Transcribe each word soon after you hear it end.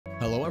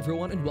Hello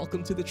everyone and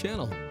welcome to the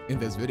channel. In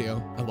this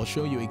video, I will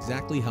show you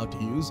exactly how to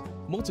use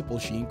multiple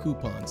SHEIN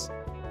coupons.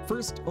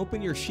 First,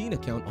 open your SHEIN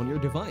account on your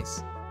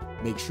device.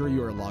 Make sure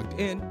you are logged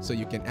in so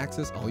you can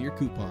access all your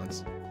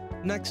coupons.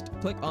 Next,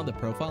 click on the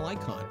profile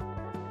icon.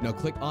 Now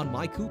click on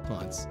My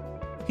Coupons.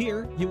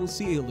 Here, you will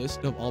see a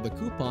list of all the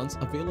coupons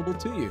available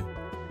to you.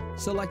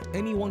 Select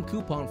any one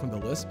coupon from the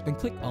list and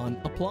click on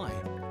Apply.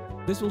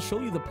 This will show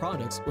you the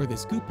products where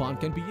this coupon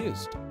can be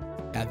used.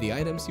 Add the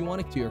items you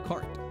want to your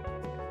cart.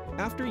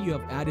 After you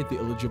have added the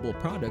eligible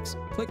products,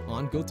 click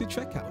on Go to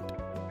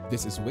Checkout.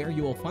 This is where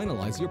you will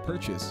finalize your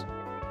purchase.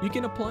 You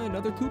can apply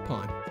another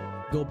coupon.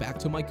 Go back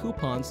to My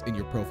Coupons in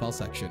your profile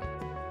section.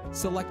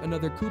 Select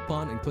another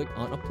coupon and click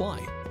on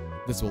Apply.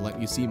 This will let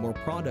you see more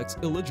products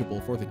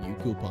eligible for the new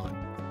coupon.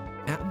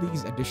 Add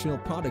these additional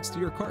products to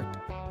your cart.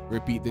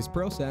 Repeat this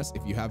process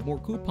if you have more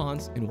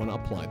coupons and want to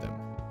apply them.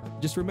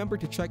 Just remember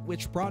to check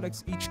which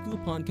products each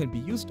coupon can be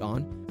used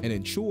on and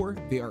ensure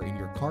they are in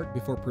your cart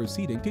before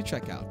proceeding to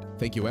checkout.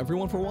 Thank you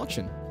everyone for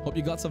watching. Hope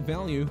you got some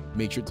value.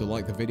 Make sure to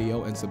like the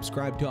video and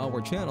subscribe to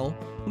our channel.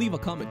 Leave a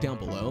comment down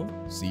below.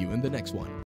 See you in the next one.